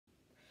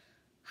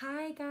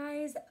Hi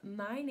guys,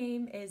 my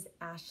name is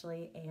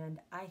Ashley and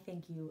I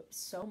thank you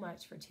so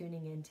much for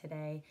tuning in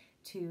today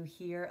to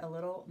hear a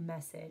little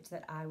message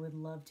that I would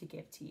love to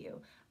give to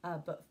you.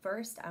 But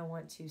first I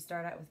want to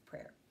start out with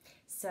prayer.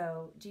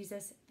 So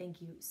Jesus,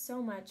 thank you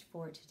so much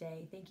for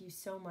today. Thank you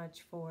so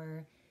much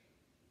for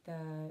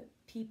the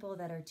people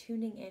that are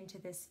tuning into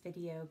this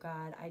video,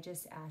 God. I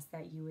just ask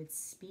that you would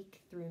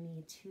speak through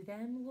me to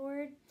them,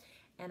 Lord.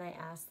 And I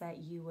ask that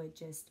you would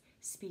just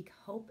speak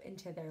hope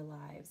into their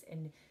lives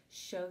and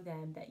show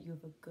them that you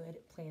have a good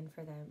plan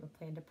for them, a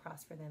plan to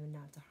prosper them and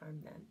not to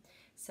harm them.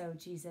 So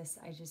Jesus,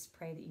 I just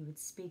pray that you would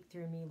speak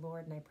through me,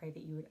 Lord, and I pray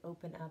that you would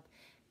open up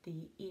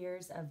the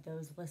ears of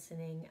those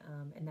listening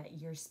and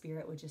that your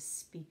spirit would just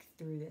speak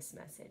through this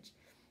message.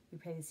 We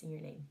pray this in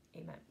your name.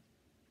 Amen.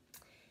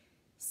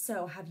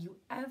 So have you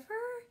ever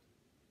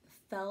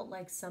felt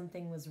like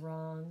something was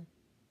wrong?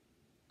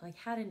 Like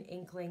had an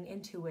inkling,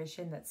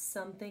 intuition that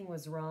something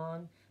was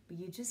wrong, but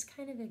you just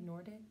kind of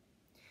ignored it?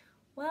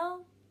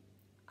 Well,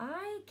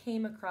 I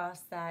came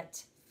across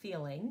that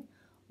feeling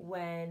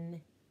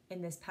when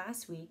in this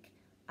past week,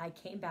 I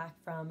came back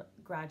from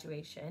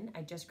graduation.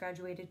 I just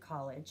graduated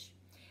college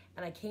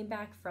and I came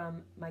back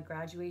from my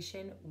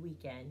graduation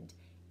weekend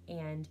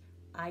and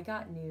I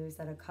got news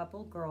that a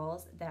couple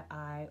girls that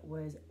I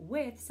was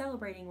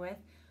celebrating with,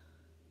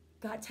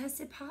 got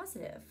tested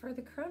positive for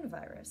the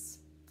coronavirus.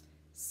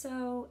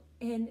 So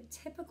in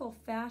typical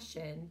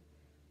fashion,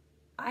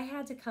 I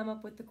had to come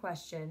up with the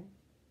question,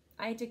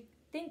 I had to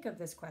think of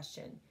this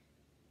question.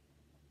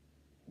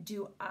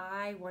 Do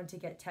I want to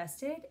get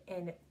tested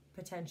and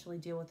potentially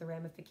deal with the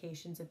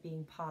ramifications of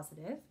being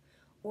positive?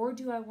 Or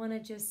do I want to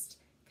just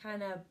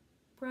kind of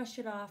brush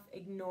it off,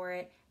 ignore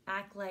it,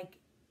 act like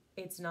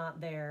it's not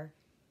there,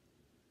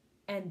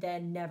 and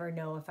then never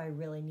know if I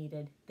really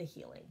needed the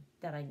healing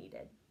that I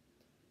needed?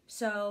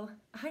 So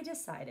I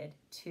decided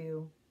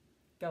to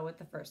go with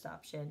the first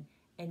option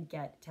and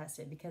get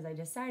tested because I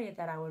decided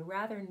that I would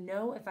rather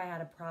know if I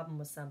had a problem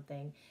with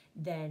something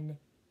and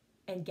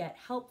get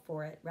help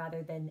for it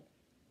rather than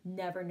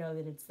never know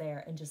that it's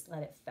there and just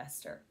let it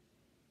fester.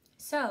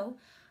 So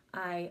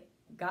I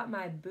got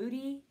my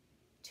booty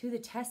to the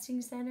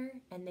testing center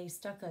and they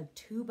stuck a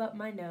tube up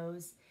my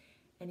nose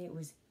and it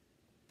was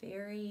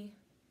very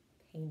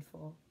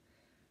painful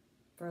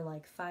for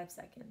like 5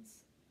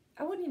 seconds.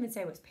 I wouldn't even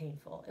say it was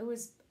painful. It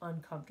was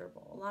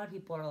uncomfortable. A lot of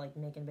people are like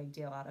making a big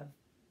deal out of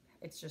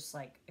it's just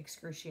like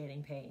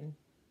excruciating pain.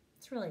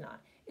 It's really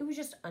not. It was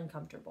just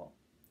uncomfortable.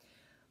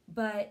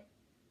 But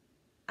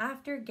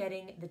after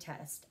getting the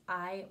test,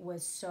 I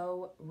was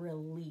so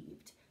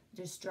relieved.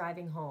 Just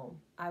driving home,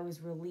 I was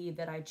relieved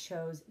that I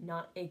chose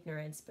not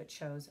ignorance, but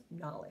chose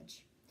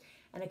knowledge.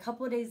 And a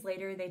couple of days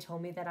later, they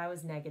told me that I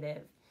was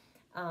negative.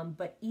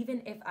 But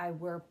even if I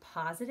was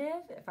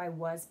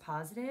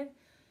positive,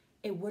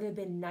 it would have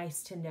been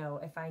nice to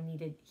know if I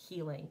needed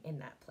healing in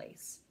that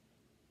place.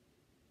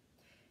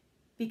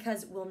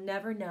 Because we'll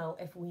never know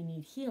if we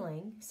need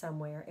healing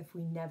somewhere if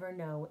we never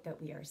know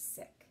that we are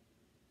sick.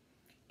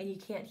 And you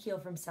can't heal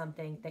from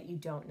something that you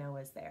don't know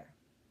is there.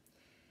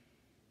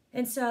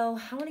 And so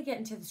I want to get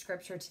into the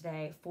scripture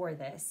today for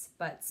this,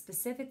 but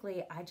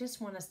specifically, I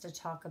just want us to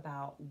talk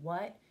about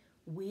what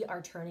we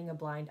are turning a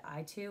blind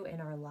eye to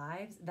in our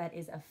lives that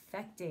is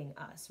affecting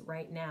us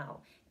right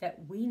now, that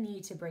we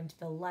need to bring to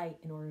the light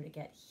in order to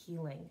get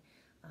healing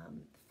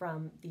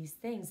from these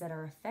things that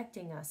are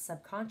affecting us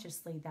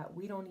subconsciously that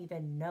we don't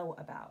even know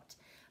about.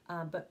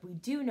 But we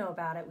do know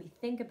about it, we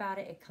think about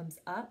it, it comes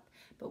up,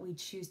 but we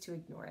choose to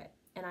ignore it.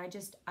 And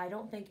I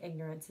don't think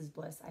ignorance is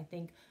bliss. I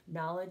think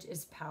knowledge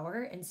is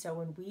power. And so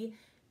when we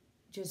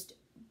just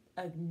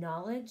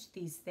acknowledge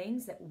these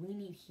things that we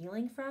need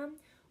healing from,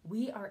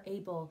 we are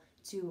able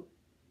to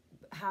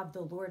have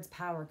the Lord's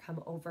power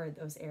come over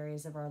those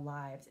areas of our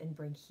lives and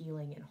bring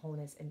healing and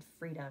wholeness and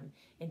freedom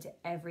into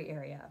every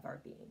area of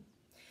our being.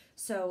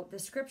 So the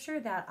scripture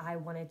that I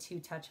wanted to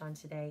touch on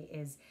today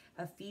is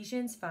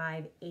Ephesians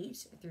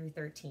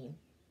 5:8-13.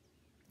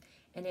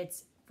 And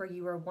it's, "For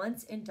you were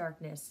once in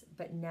darkness,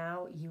 but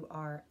now you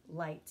are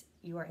light.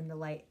 You are in the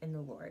light in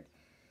the Lord."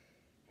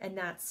 And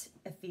that's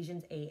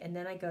Ephesians 8. And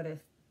then I go to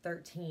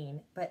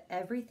 13. "But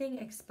everything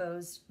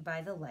exposed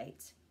by the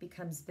light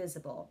becomes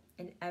visible,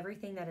 and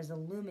everything that is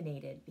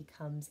illuminated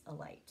becomes a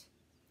light."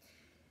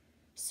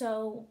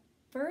 So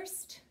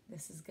first,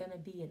 this is going to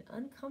be an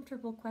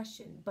uncomfortable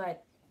question,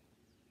 but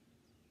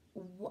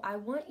I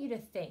want you to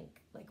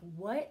think, like,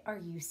 what are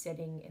you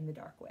sitting in the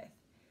dark with?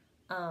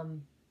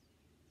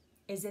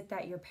 Is it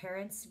that your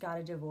parents got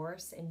a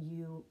divorce and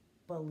you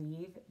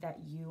believe that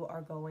you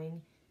are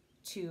going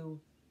to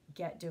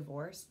get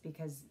divorced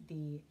because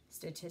the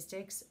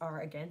statistics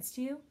are against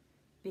you?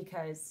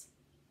 Because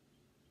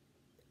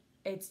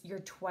you're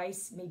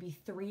twice, maybe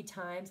 3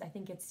 times, I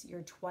think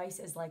you're twice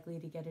as likely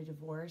to get a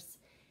divorce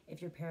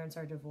if your parents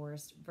are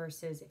divorced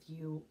versus if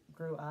you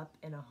grew up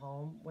in a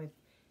home with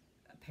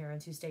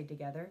parents who stayed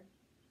together.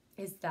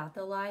 Is that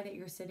the lie that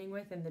you're sitting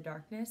with in the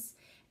darkness?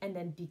 And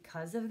then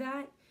because of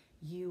that,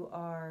 you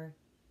are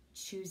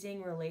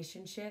choosing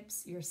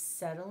relationships, you're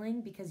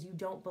settling because you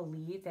don't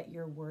believe that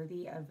you're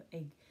worthy of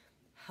a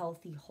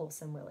healthy,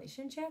 wholesome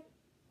relationship?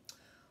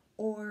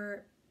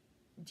 Or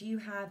do you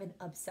have an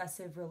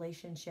obsessive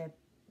relationship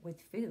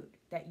with food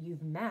that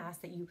you've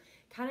masked, that you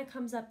kind of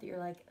comes up that you're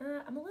like,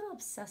 I'm a little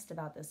obsessed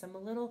about this.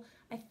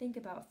 I think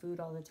about food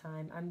all the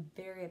time. I'm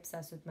very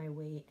obsessed with my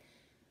weight.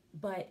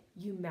 But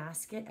you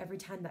mask it every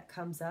time that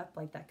comes up,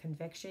 like that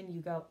conviction.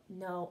 You go,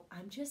 no,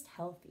 I'm just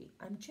healthy.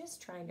 I'm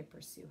just trying to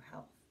pursue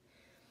health.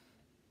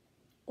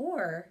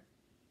 Or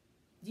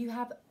do you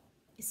have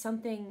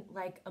something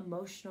like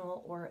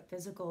emotional or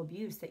physical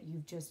abuse that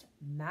you've just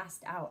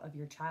masked out of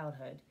your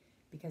childhood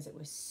because it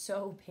was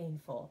so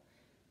painful?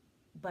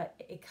 But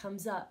it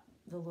comes up,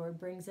 the Lord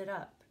brings it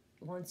up,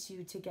 wants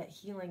you to get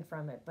healing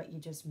from it, but you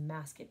just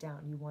mask it down.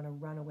 You want to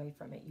run away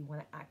from it. You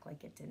want to act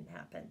like it didn't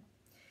happen.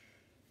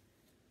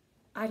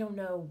 I don't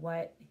know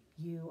what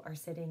you are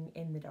sitting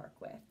in the dark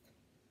with.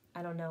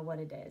 I don't know what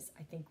it is.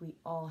 I think we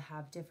all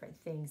have different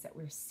things that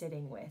we're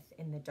sitting with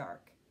in the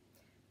dark.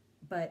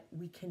 But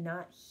we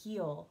cannot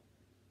heal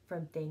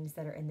from things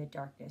that are in the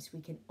darkness.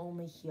 We can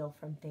only heal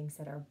from things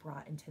that are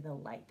brought into the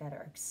light, that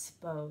are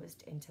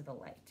exposed into the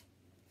light.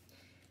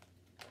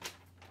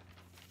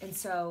 And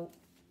so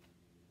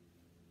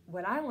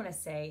what I want to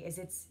say is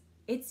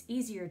it's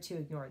easier to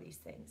ignore these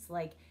things.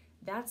 Like,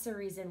 that's the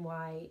reason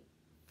why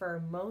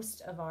for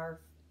most of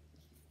our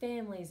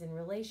families and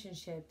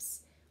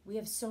relationships, we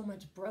have so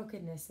much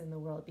brokenness in the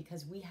world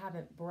because we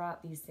haven't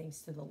brought these things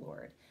to the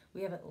Lord.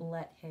 We haven't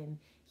let him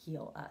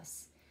heal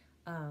us.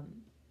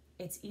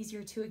 It's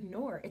easier to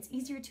ignore. It's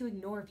easier to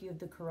ignore if you have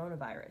the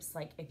coronavirus.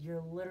 Like, if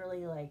you're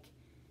literally like,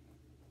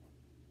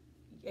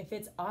 if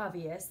it's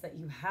obvious that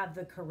you have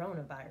the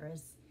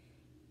coronavirus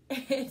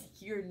and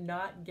you're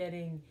not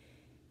getting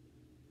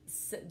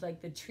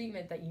like the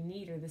treatment that you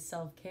need or the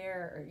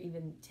self-care or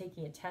even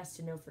taking a test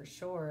to know for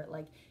sure,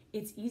 like,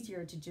 it's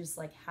easier to just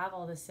like have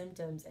all the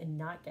symptoms and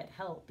not get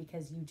help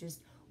because you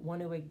just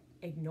want to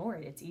ignore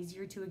it. It's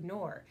easier to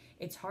ignore.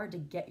 It's hard to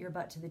get your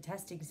butt to the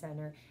testing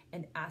center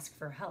and ask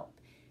for help.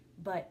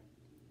 But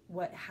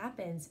what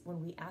happens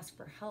when we ask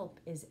for help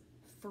is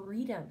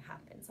freedom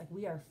happens. Like,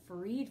 we are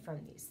freed from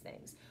these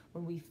things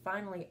when we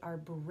finally are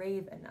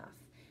brave enough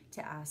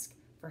to ask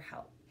for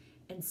help.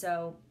 And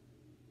so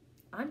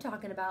I'm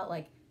talking about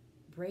like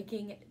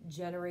breaking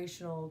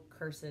generational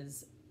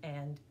curses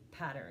and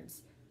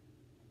patterns.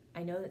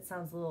 I know that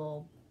sounds a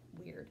little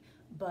weird,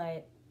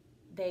 but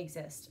they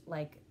exist.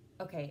 Like,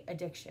 okay,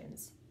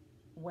 addictions.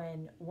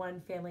 When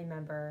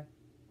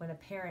a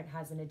parent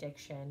has an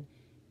addiction,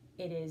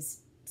 it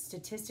is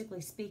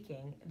statistically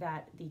speaking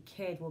that the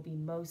kid will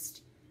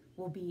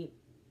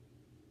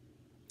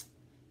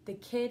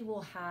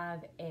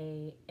have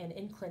an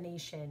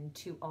inclination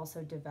to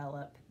also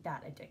develop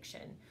that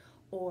addiction.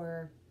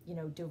 Or,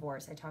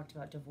 divorce. I talked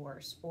about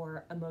divorce,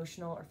 or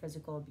emotional or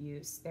physical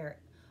abuse. There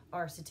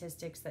are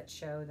statistics that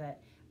show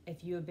that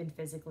if you have been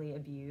physically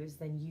abused,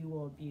 then you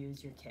will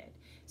abuse your kid.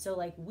 So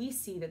like, we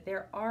see that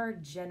there are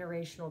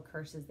generational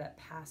curses that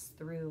pass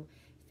through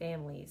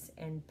families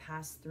and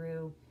pass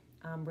through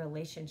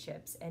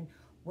relationships. And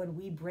when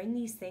we bring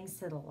these things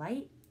to the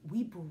light,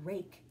 we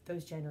break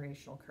those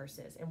generational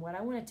curses. And what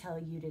I want to tell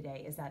you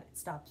today is that it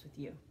stops with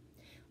you.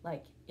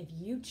 Like, if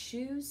you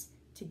choose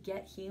to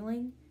get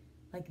healing,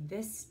 like,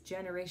 this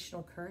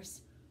generational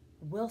curse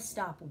will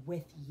stop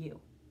with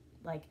you.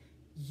 Like,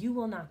 you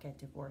will not get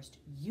divorced.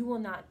 You will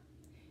not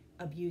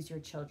abuse your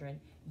children.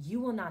 You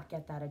will not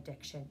get that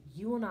addiction.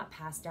 You will not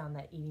pass down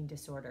that eating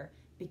disorder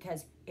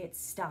because it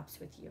stops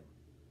with you.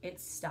 It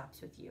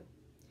stops with you.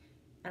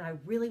 And I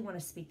really want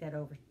to speak that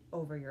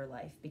over your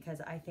life,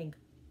 because I think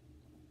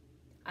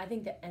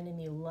the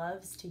enemy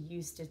loves to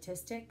use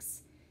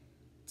statistics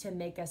to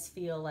make us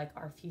feel like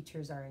our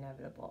futures are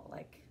inevitable.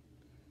 Like,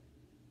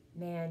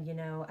 man,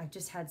 I've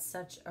just had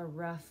such a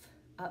rough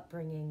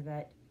upbringing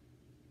that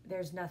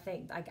there's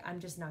nothing, like, I'm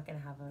just not going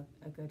to have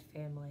a good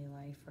family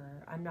life,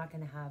 or I'm not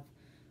going to have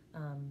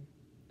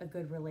a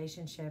good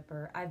relationship,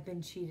 or I've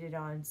been cheated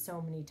on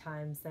so many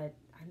times that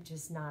I'm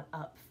just not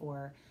up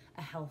for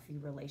a healthy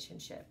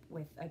relationship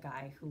with a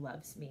guy who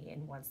loves me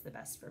and wants the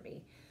best for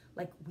me.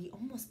 Like, we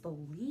almost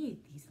believe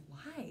these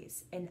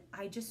lies, and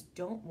I just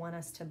don't want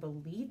us to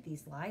believe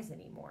these lies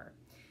anymore.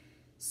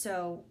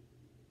 So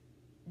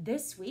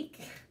this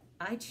week,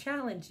 I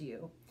challenge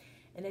you,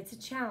 and it's a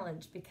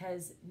challenge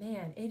because,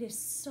 man, it is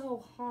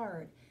so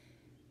hard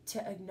to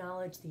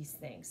acknowledge these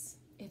things.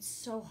 It's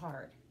so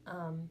hard.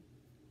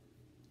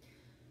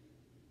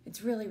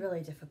 It's really,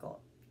 really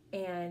difficult.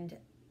 And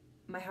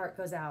my heart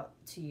goes out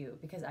to you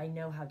because I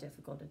know how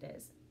difficult it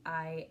is.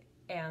 I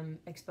am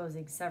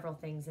exposing several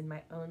things in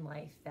my own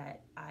life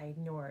that I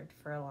ignored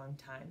for a long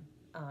time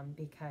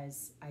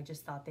because I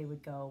just thought they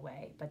would go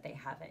away, but they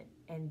haven't.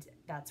 And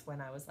that's when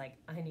I was like,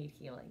 I need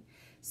healing.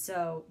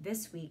 So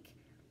this week,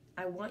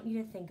 I want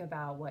you to think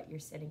about what you're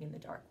sitting in the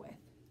dark with,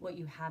 what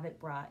you haven't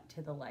brought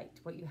to the light,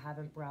 what you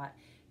haven't brought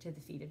to the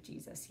feet of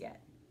Jesus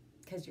yet,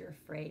 because you're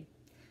afraid.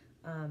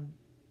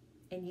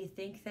 And you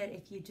think that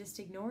if you just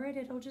ignore it,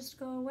 it'll just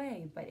go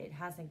away, but it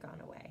hasn't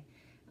gone away.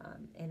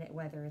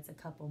 Whether it's a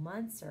couple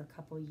months or a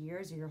couple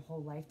years or your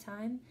whole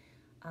lifetime,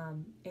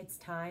 it's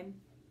time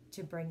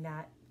to bring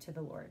that to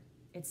the Lord.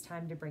 It's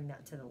time to bring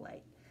that to the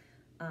light.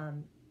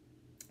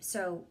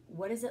 So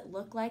what does it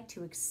look like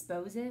to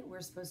expose it?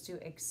 We're supposed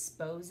to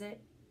expose it.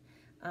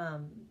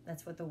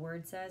 That's what the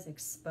word says,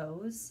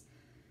 expose.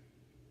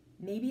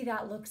 Maybe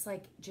that looks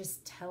like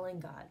just telling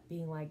God,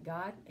 being like,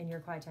 God, in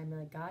your quiet time, be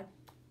like, God,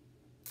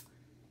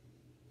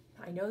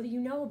 I know that you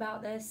know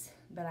about this,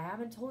 but I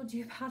haven't told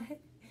you about it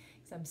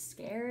because I'm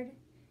scared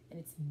and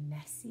it's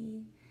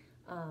messy,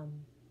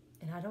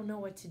 and I don't know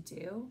what to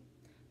do,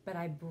 but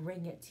I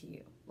bring it to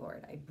you,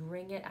 Lord. I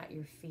bring it at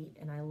your feet,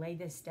 and I lay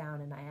this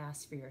down, and I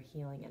ask for your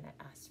healing, and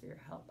I ask for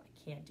your help.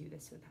 I can't do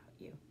this without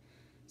you.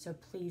 So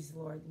please,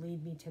 Lord,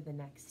 lead me to the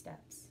next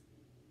steps.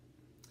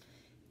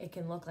 It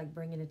can look like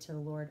bringing it to the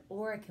Lord,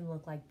 or it can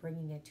look like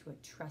bringing it to a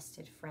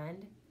trusted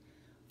friend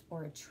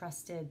or a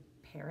trusted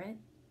parent.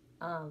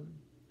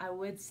 I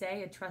would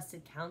say a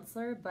trusted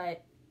counselor,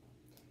 but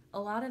a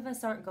lot of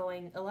us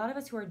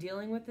who are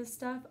dealing with this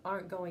stuff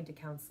aren't going to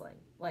counseling.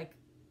 Like,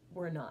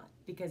 we're not,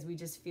 because we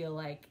just feel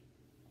like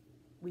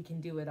we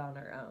can do it on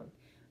our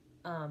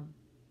own.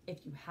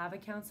 If you have a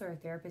counselor or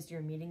therapist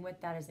you're meeting with,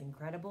 that is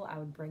incredible. I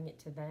would bring it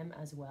to them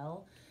as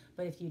well.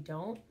 But if you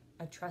don't,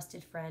 a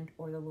trusted friend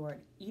or the Lord,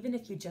 even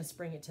if you just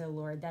bring it to the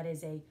Lord, that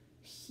is a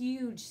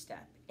huge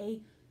step,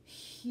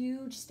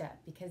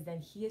 because then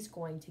he is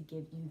going to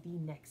give you the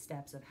next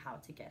steps of how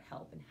to get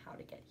help and how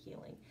to get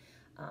healing.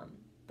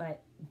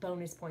 But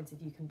bonus points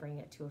if you can bring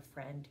it to a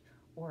friend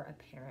or a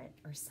parent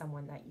or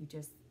someone that you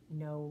just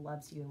know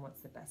loves you and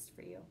wants the best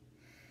for you.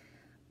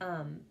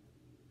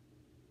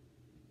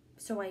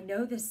 So I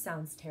know this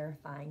sounds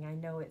terrifying. I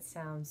know it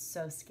sounds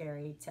so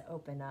scary to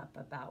open up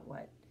about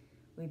what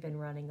we've been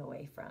running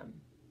away from,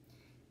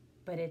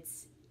 but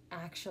it's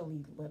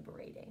actually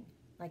liberating.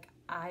 Like,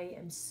 I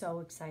am so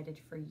excited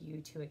for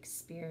you to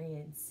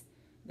experience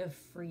the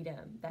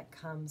freedom that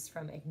comes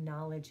from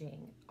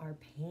acknowledging our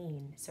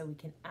pain so we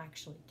can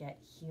actually get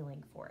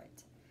healing for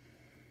it.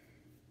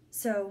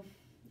 So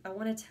I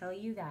want to tell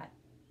you that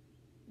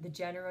the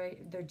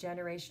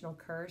generational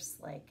curse,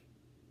 like,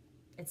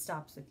 it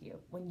stops with you.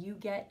 When you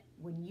get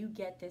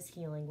this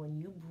healing, when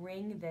you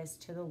bring this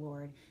to the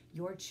Lord,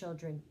 your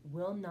children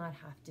will not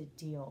have to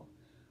deal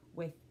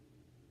with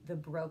the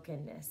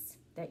brokenness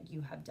that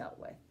you have dealt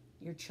with.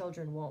 Your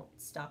children won't.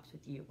 It stops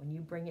with you. When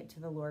you bring it to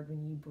the Lord,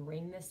 when you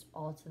bring this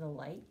all to the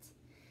light,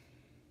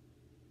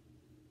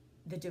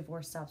 the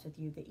divorce stops with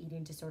you, the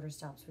eating disorder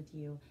stops with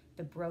you,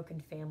 the broken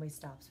family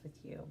stops with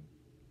you.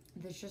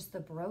 There's just the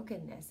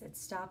brokenness. It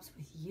stops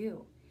with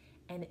you.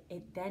 And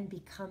it then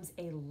becomes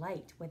a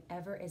light.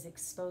 Whatever is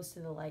exposed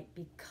to the light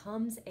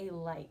becomes a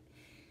light.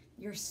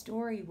 Your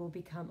story will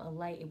become a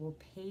light. It will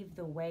pave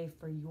the way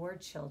for your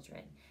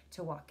children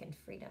to walk in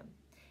freedom.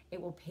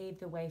 It will pave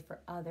the way for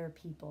other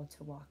people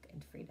to walk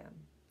in freedom.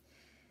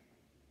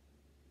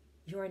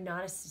 You are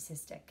not a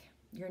statistic.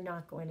 You're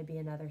not going to be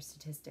another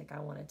statistic. I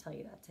want to tell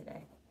you that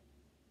today.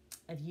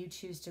 If you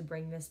choose to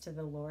bring this to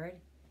the Lord,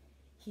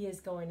 he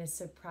is going to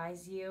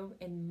surprise you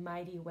in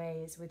mighty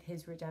ways with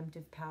his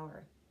redemptive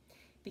power.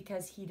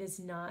 Because he does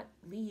not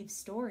leave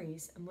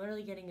stories. I'm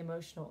literally getting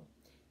emotional.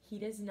 He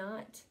does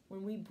not.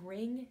 When we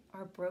bring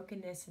our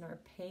brokenness and our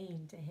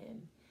pain to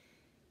him,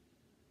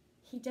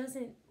 he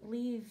doesn't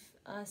leave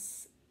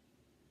us,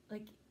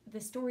 like, the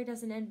story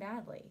doesn't end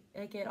badly.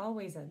 Like, it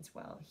always ends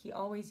well. He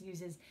always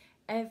uses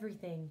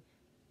everything,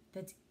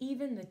 that's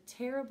even the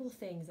terrible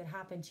things that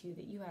happen to you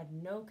that you had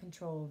no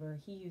control over.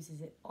 He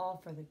uses it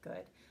all for the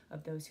good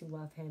of those who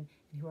love him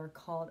and who are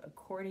called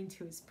according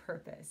to his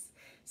purpose.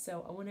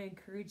 So I want to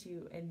encourage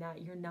you in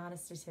that you're not a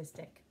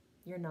statistic.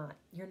 You're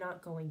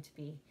not going to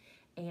be.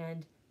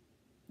 And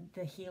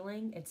the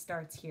healing, it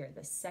starts here.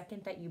 The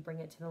second that you bring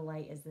it to the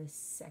light is the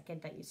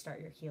second that you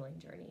start your healing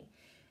journey.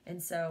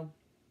 And so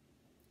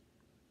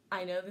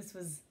I know this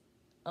was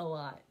a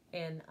lot,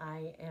 and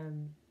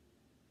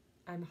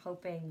I'm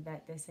hoping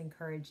that this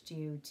encouraged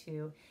you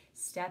to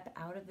step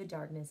out of the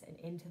darkness and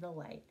into the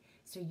light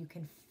so you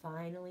can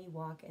finally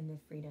walk in the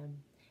freedom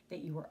that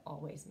you were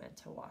always meant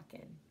to walk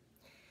in.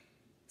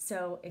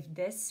 So if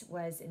this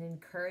was an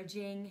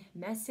encouraging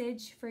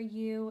message for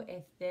you,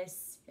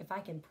 if I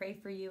can pray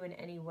for you in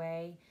any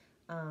way,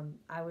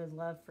 I would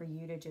love for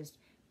you to just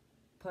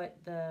put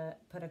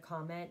a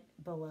comment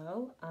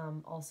below.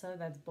 Also,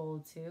 that's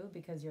bold too,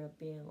 because you're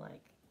being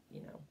like,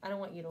 I don't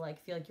want you to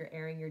feel like you're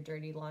airing your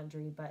dirty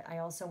laundry, but I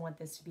also want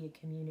this to be a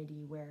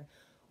community where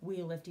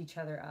we lift each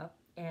other up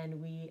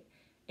and we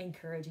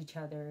encourage each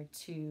other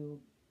to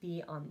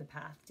be on the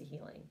path to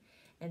healing.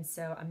 And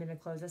so I'm going to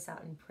close us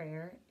out in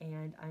prayer,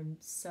 and I'm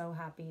so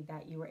happy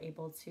that you were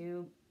able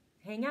to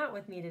hang out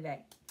with me today.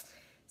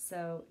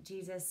 So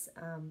Jesus,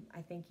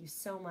 I thank you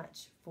so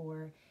much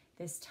for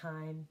this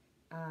time.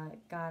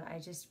 God, I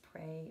just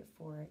pray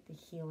for the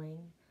healing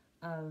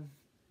of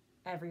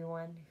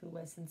everyone who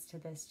listens to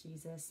this,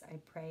 Jesus. I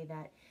pray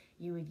that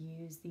you would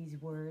use these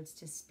words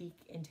to speak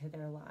into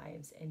their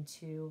lives and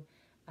to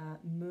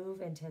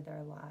move into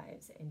their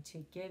lives and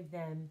to give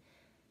them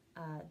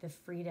the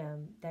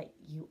freedom that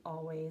you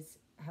always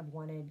have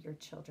wanted your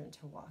children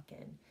to walk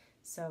in.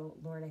 So,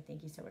 Lord, I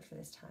thank you so much for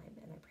this time,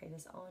 and I pray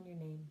this all in your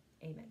name.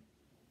 Amen.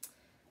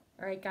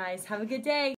 All right, guys, have a good day.